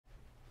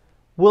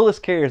Willis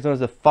Carrier is known as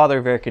the father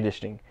of air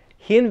conditioning.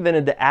 He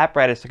invented the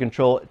apparatus to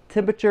control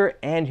temperature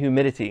and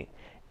humidity.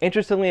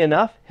 Interestingly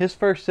enough, his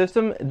first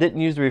system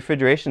didn't use the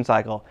refrigeration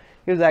cycle.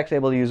 He was actually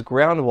able to use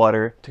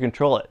groundwater to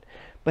control it.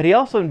 But he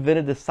also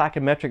invented the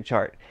psychometric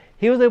chart.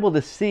 He was able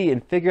to see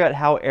and figure out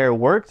how air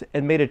worked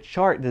and made a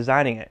chart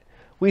designing it.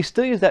 We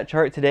still use that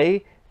chart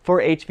today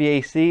for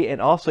HVAC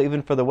and also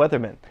even for the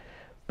weathermen.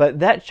 But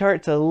that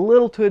chart's a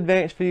little too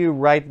advanced for you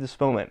right at this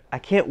moment. I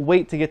can't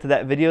wait to get to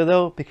that video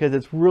though, because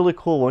it's really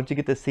cool once you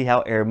get to see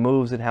how air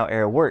moves and how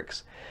air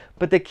works.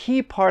 But the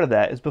key part of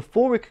that is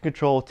before we could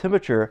control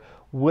temperature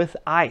with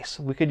ice,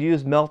 we could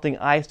use melting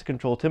ice to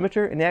control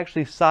temperature and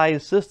actually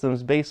size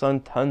systems based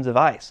on tons of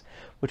ice,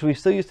 which we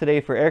still use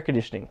today for air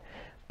conditioning.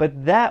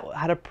 But that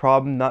had a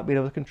problem not being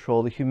able to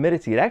control the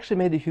humidity. It actually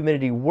made the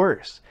humidity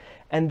worse.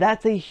 And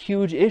that's a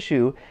huge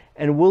issue.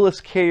 And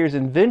Willis Carrier's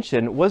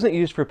invention wasn't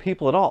used for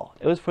people at all.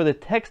 It was for the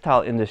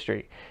textile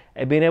industry.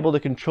 And being able to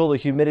control the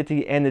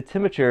humidity and the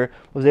temperature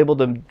was able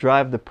to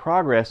drive the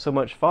progress so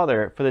much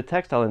farther for the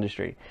textile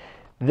industry.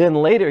 Then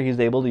later he was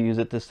able to use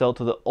it to sell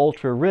to the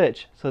ultra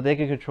rich so they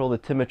could control the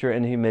temperature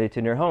and the humidity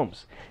in their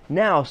homes.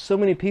 Now so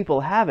many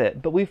people have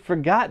it, but we've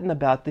forgotten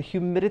about the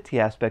humidity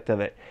aspect of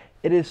it.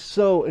 It is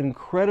so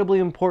incredibly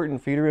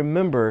important for you to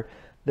remember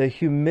the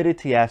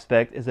humidity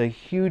aspect is a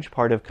huge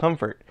part of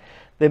comfort.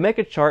 They make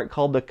a chart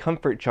called the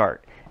comfort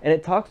chart, and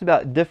it talks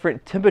about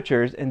different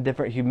temperatures and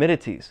different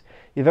humidities.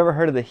 You've ever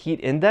heard of the heat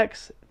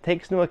index? It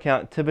takes into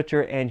account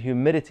temperature and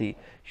humidity.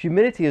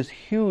 Humidity is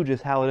huge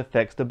as how it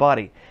affects the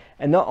body.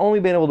 And not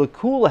only being able to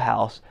cool a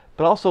house,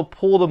 but also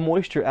pull the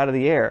moisture out of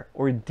the air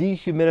or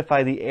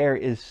dehumidify the air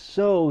is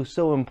so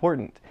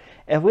important.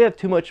 If we have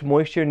too much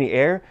moisture in the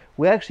air,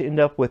 we actually end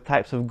up with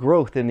types of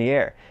growth in the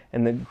air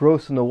and the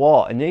growth in the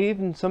wall, and they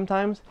even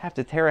sometimes have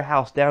to tear a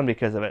house down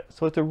because of it.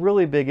 So it's a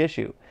really big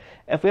issue.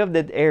 If we have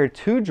the air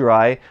too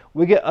dry,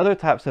 we get other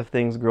types of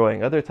things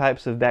growing, other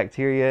types of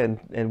bacteria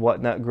and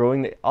whatnot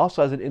growing that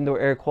also has an indoor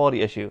air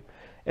quality issue.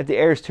 If the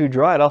air is too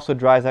dry, it also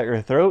dries out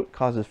your throat,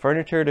 causes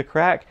furniture to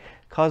crack,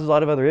 causes a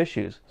lot of other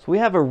issues. So we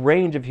have a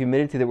range of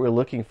humidity that we're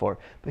looking for,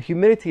 but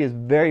humidity is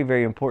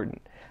very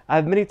important.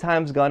 I've many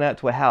times gone out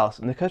to a house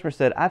and the customer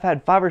said, I've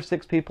had 5 or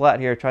 6 people out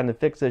here trying to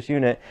fix this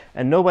unit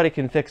and nobody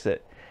can fix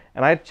it.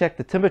 And I checked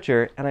the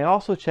temperature and I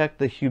also checked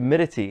the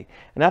humidity.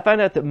 And I found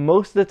out that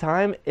most of the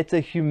time it's a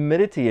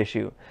humidity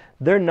issue.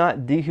 They're not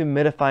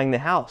dehumidifying the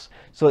house.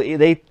 So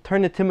they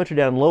turn the temperature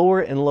down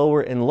lower and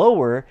lower and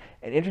lower.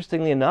 And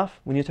interestingly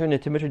enough, when you turn the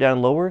temperature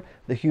down lower,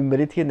 the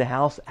humidity in the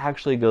house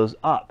actually goes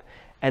up.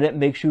 And it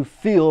makes you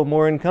feel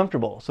more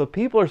uncomfortable. So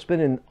people are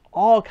spending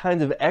all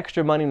kinds of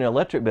extra money in their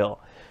electric bill,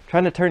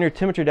 trying to turn your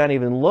temperature down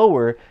even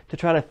lower to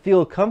try to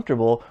feel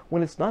comfortable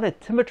when it's not a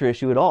temperature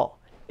issue at all.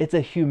 It's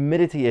a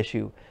humidity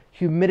issue.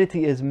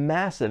 Humidity is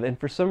massive, and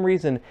for some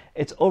reason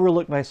it's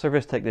overlooked by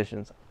service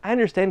technicians. I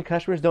understand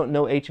customers don't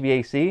know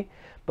HVAC,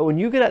 but when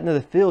you get out into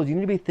the field, you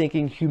need to be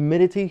thinking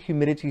humidity,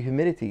 humidity,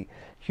 humidity.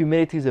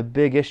 Humidity is a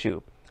big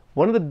issue.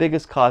 One of the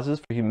biggest causes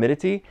for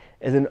humidity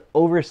is an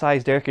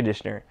oversized air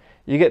conditioner.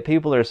 You get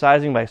people that are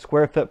sizing by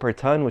square foot per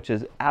ton, which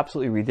is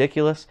absolutely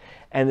ridiculous,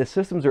 and the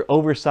systems are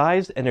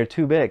oversized and they're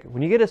too big.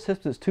 When you get a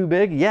system that's too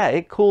big, yeah,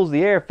 it cools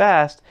the air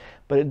fast,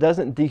 but it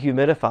doesn't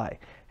dehumidify.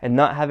 And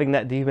not having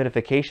that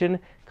dehumidification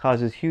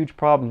causes huge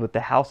problems with the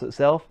house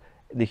itself,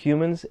 the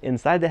humans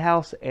inside the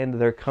house, and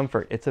their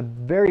comfort. It's a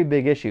very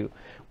big issue.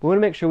 We want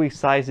to make sure we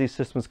size these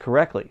systems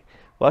correctly.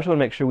 We also want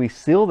to make sure we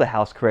seal the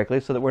house correctly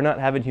so that we're not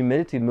having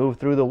humidity move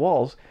through the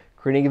walls,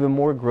 creating even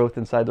more growth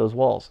inside those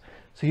walls.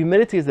 So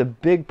humidity is a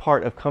big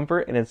part of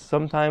comfort, and it's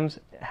sometimes,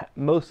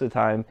 most of the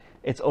time,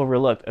 it's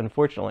overlooked,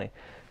 unfortunately.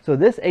 So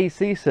this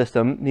AC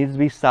system needs to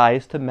be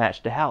sized to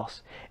match the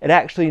house. It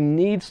actually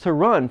needs to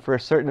run for a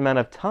certain amount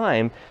of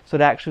time so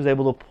it actually is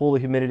able to pull the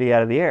humidity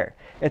out of the air.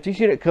 If this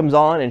unit comes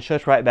on and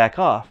shuts right back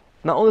off,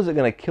 not only is it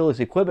going to kill this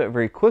equipment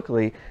very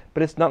quickly,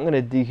 but it's not going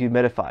to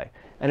dehumidify.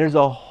 And there's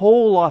a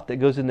whole lot that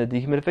goes into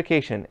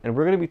dehumidification, and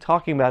we're going to be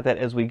talking about that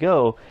as we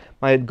go.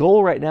 My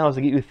goal right now is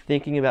to get you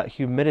thinking about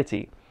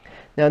humidity.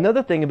 Now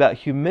another thing about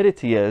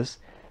humidity is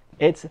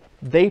it's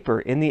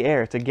vapor in the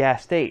air. It's a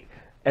gas state.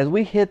 As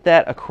we hit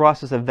that across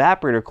this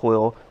evaporator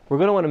coil, we're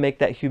going to want to make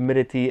that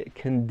humidity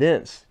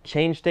condense,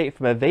 change state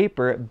from a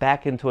vapor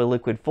back into a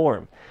liquid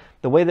form.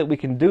 The way that we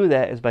can do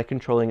that is by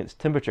controlling its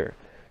temperature.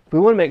 We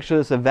want to make sure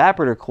this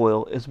evaporator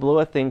coil is below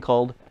a thing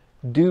called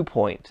dew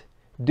point.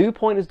 Dew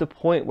point is the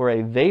point where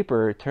a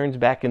vapor turns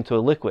back into a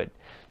liquid.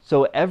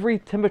 So every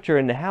temperature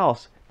in the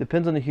house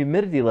depends on the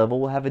humidity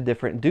level will have a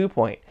different dew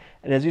point.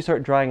 And as you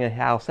start drying a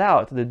house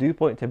out, the dew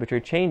point temperature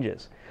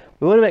changes.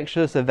 We want to make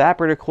sure this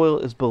evaporator coil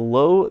is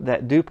below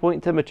that dew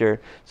point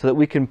temperature so that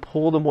we can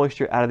pull the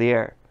moisture out of the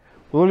air.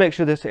 We want to make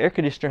sure this air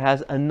conditioner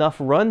has enough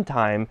run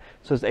time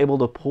so it's able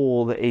to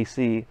pull the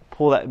AC,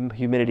 pull that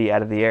humidity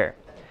out of the air.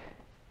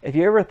 If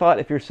you ever thought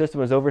if your system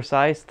was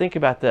oversized, think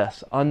about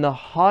this. On the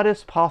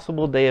hottest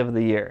possible day of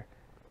the year,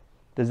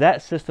 does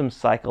that system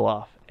cycle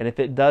off? And if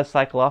it does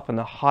cycle off on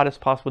the hottest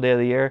possible day of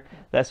the year,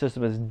 that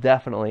system is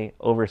definitely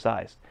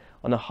oversized.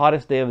 On the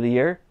hottest day of the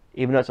year,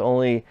 even though it's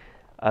only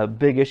a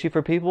big issue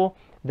for people,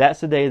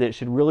 that's the day that it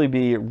should really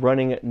be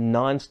running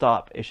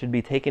non-stop. It should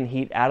be taking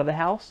heat out of the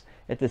house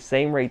at the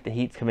same rate the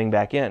heat's coming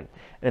back in.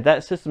 And if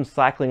that system's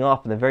cycling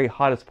off in the very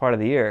hottest part of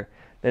the year,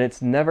 then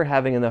it's never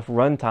having enough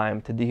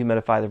runtime to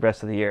dehumidify the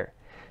rest of the year.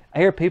 I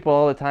hear people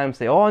all the time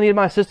say, oh, I need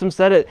my system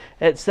set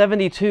at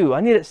 72.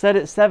 I need it set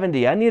at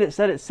 70. I need it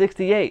set at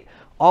 68.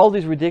 All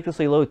these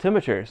ridiculously low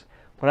temperatures.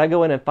 When I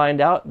go in and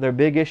find out, their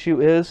big issue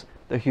is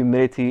the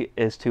humidity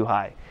is too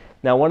high.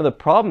 Now, one of the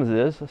problems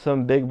is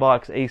some big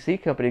box AC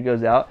company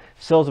goes out,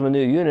 sells them a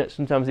new unit,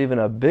 sometimes even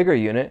a bigger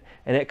unit,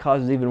 and it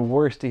causes even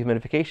worse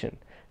dehumidification.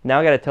 Now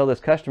I got to tell this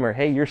customer,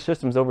 hey, your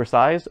system's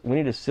oversized. We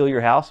need to seal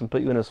your house and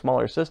put you in a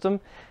smaller system.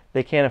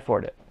 They can't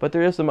afford it. But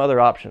there is some other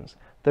options.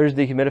 There's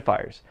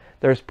dehumidifiers.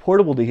 There's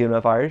portable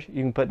dehumidifiers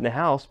you can put in the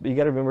house, but you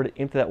got to remember to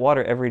empty that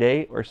water every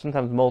day or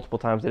sometimes multiple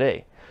times a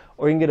day.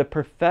 Or you can get a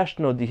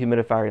professional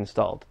dehumidifier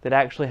installed that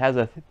actually has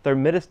a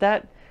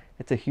thermostat.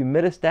 It's a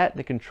humidistat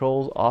that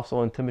controls also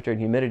on temperature and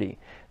humidity.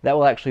 That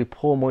will actually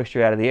pull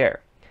moisture out of the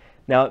air.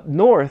 Now,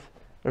 north,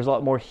 there's a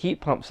lot more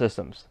heat pump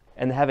systems.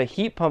 And to have a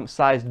heat pump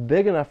sized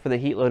big enough for the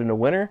heat load in the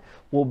winter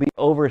will be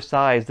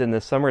oversized in the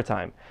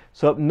summertime.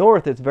 So up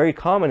north, it's very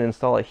common to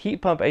install a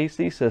heat pump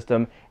AC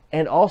system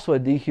and also a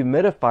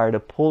dehumidifier to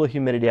pull the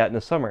humidity out in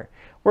the summer.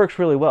 Works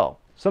really well.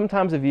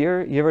 Sometimes of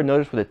year, you ever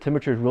notice where the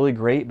temperature is really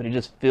great, but it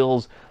just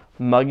feels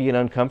muggy and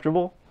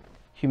uncomfortable?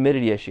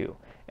 Humidity issue.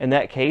 In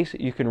that case,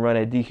 you can run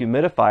a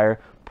dehumidifier,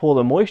 pull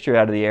the moisture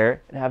out of the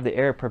air, and have the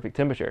air at perfect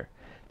temperature.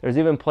 There's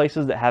even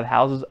places that have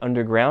houses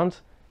underground.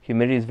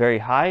 Humidity is very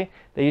high.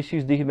 They just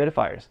use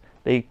dehumidifiers.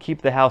 They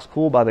keep the house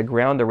cool by the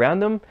ground around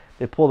them.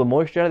 They pull the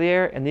moisture out of the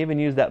air, and they even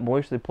use that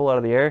moisture they pull out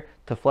of the air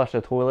to flush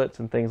the toilets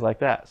and things like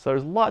that. So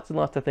there's lots and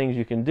lots of things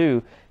you can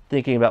do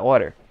thinking about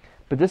water.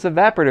 But this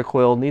evaporator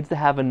coil needs to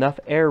have enough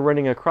air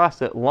running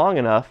across it long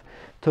enough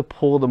to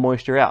pull the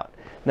moisture out.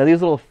 Now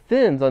these little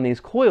fins on these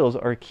coils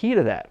are key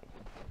to that.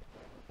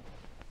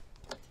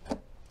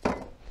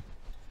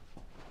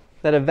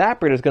 That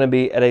evaporator is going to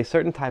be at a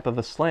certain type of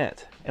a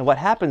slant. And what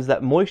happens is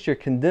that moisture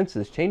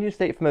condenses, changing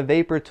state from a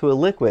vapor to a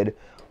liquid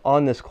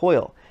on this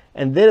coil.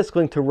 And then it's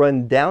going to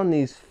run down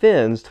these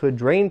fins to a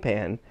drain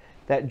pan.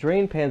 That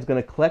drain pan is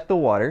going to collect the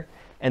water,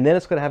 and then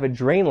it's going to have a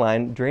drain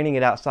line draining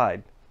it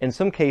outside. In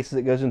some cases,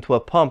 it goes into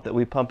a pump that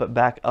we pump it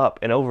back up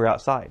and over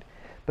outside.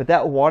 But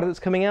that water that's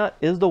coming out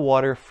is the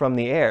water from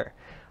the air.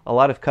 A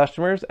lot of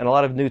customers and a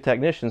lot of new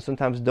technicians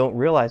sometimes don't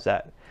realize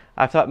that.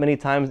 I've taught many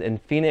times in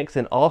Phoenix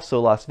and also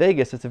Las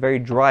Vegas, it's a very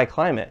dry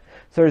climate.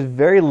 So there's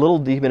very little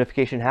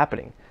dehumidification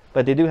happening.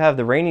 But they do have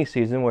the rainy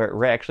season where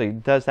it actually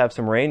does have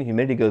some rain.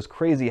 Humidity goes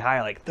crazy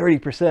high, like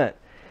 30%.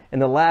 In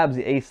the labs,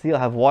 the AC will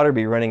have water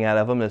be running out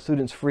of them. The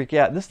students freak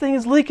out. This thing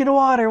is leaking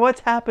water.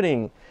 What's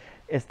happening?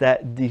 It's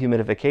that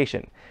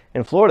dehumidification.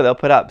 In Florida, they'll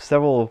put out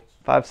several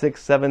 5,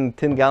 6, 7,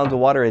 10 gallons of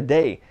water a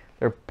day.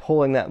 They're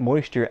pulling that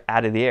moisture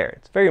out of the air.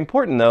 It's very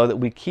important, though, that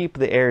we keep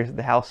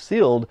the house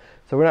sealed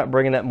so we're not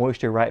bringing that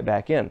moisture right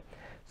back in.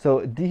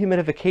 So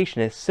dehumidification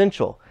is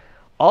essential.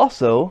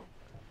 Also,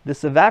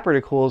 this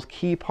evaporator coil is a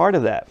key part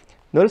of that.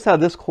 Notice how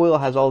this coil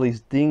has all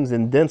these dings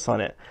and dents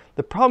on it.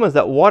 The problem is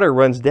that water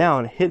runs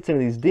down, hits into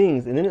these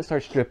dings, and then it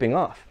starts dripping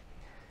off.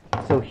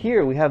 So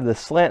here we have the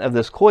slant of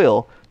this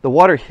coil. The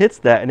water hits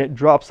that and it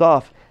drops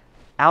off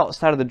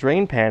outside of the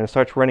drain pan and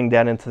starts running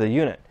down into the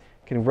unit.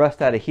 It can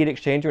rust out a heat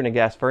exchanger in a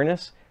gas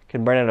furnace,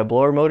 can burn out a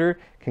blower motor,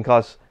 can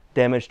cause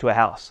damage to a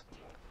house.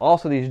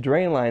 Also, these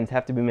drain lines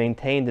have to be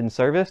maintained and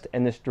serviced,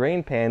 and this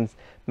drain pan's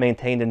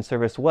maintained and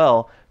serviced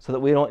well so that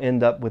we don't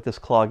end up with this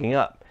clogging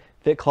up.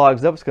 If it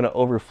clogs up, it's going to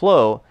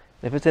overflow.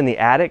 If it's in the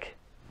attic,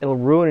 it'll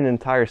ruin an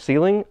entire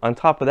ceiling. On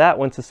top of that,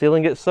 once the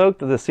ceiling gets soaked,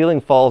 the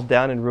ceiling falls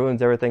down and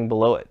ruins everything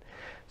below it.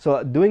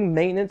 So doing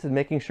maintenance and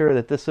making sure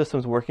that this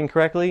system's working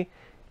correctly,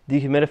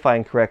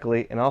 dehumidifying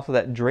correctly, and also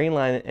that drain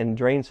line and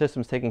drain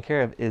system's taken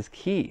care of is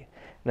key.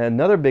 And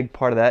another big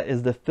part of that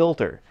is the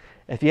filter.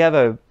 If you have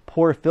a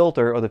poor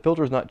filter or the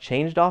filter is not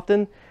changed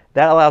often,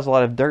 that allows a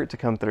lot of dirt to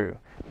come through.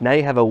 Now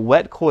you have a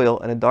wet coil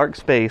in a dark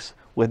space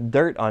with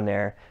dirt on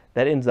there.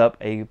 That ends up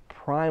a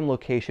prime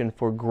location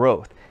for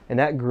growth. And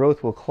that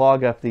growth will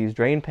clog up these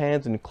drain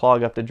pans and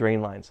clog up the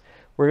drain lines.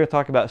 We're going to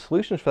talk about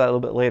solutions for that a little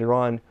bit later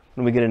on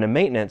when we get into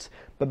maintenance,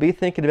 but be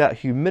thinking about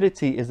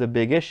humidity is a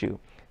big issue.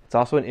 It's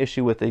also an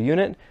issue with the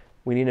unit.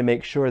 We need to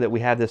make sure that we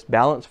have this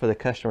balance for the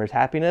customer's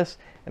happiness,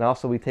 and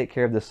also we take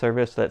care of the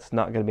service so that's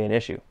not going to be an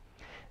issue.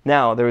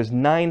 Now, there was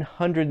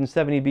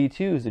 970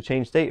 B2s to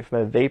change state from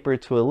a vapor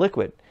to a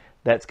liquid.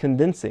 That's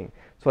condensing.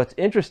 So what's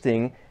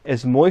interesting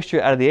is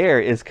moisture out of the air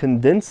is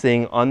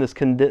condensing on this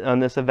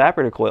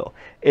evaporator coil.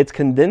 It's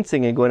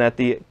condensing and going at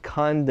the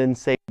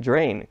condensate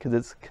drain because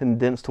it's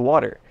condensed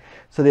water.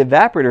 So the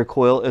evaporator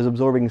coil is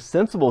absorbing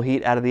sensible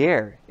heat out of the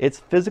air. It's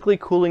physically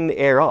cooling the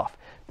air off.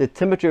 The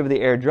temperature of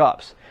the air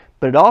drops,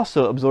 but it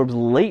also absorbs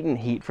latent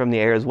heat from the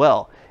air as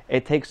well.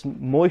 It takes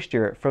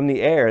moisture from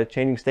the air,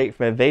 changing state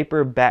from a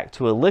vapor back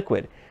to a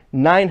liquid.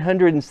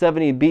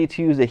 970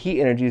 BTUs of heat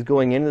energy is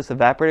going into this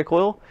evaporator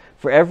coil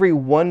for every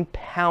 1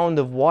 pound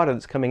of water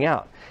that's coming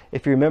out.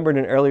 If you remember in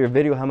an earlier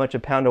video how much a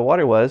pound of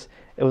water was,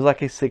 it was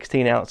like a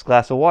 16-ounce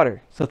glass of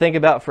water. So think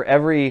about for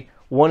every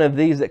one of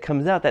these that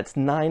comes out, that's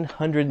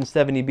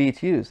 970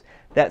 BTUs.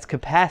 That's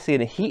capacity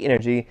and heat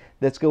energy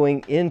that's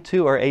going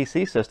into our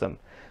AC system.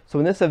 So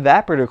when this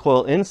evaporator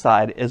coil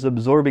inside is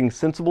absorbing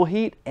sensible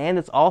heat, and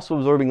it's also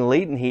absorbing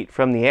latent heat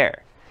from the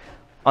air.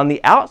 On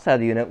the outside of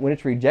the unit, when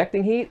it's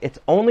rejecting heat, it's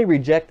only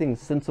rejecting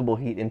sensible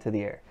heat into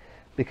the air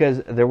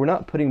because we're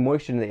not putting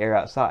moisture in the air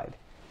outside.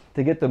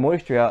 To get the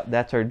moisture out,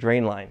 that's our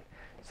drain line.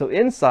 So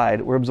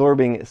inside, we're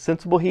absorbing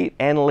sensible heat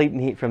and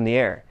latent heat from the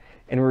air,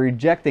 and we're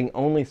rejecting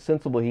only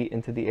sensible heat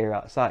into the air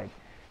outside.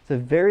 It's a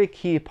very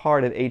key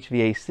part of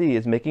HVAC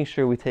is making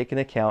sure we take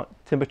into account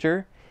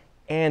temperature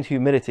and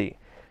humidity.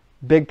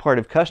 Big part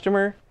of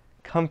customer,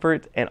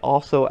 comfort, and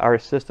also our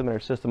system and our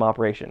system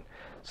operation.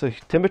 So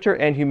temperature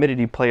and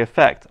humidity play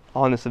effect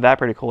on this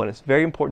evaporator coil, and it's very important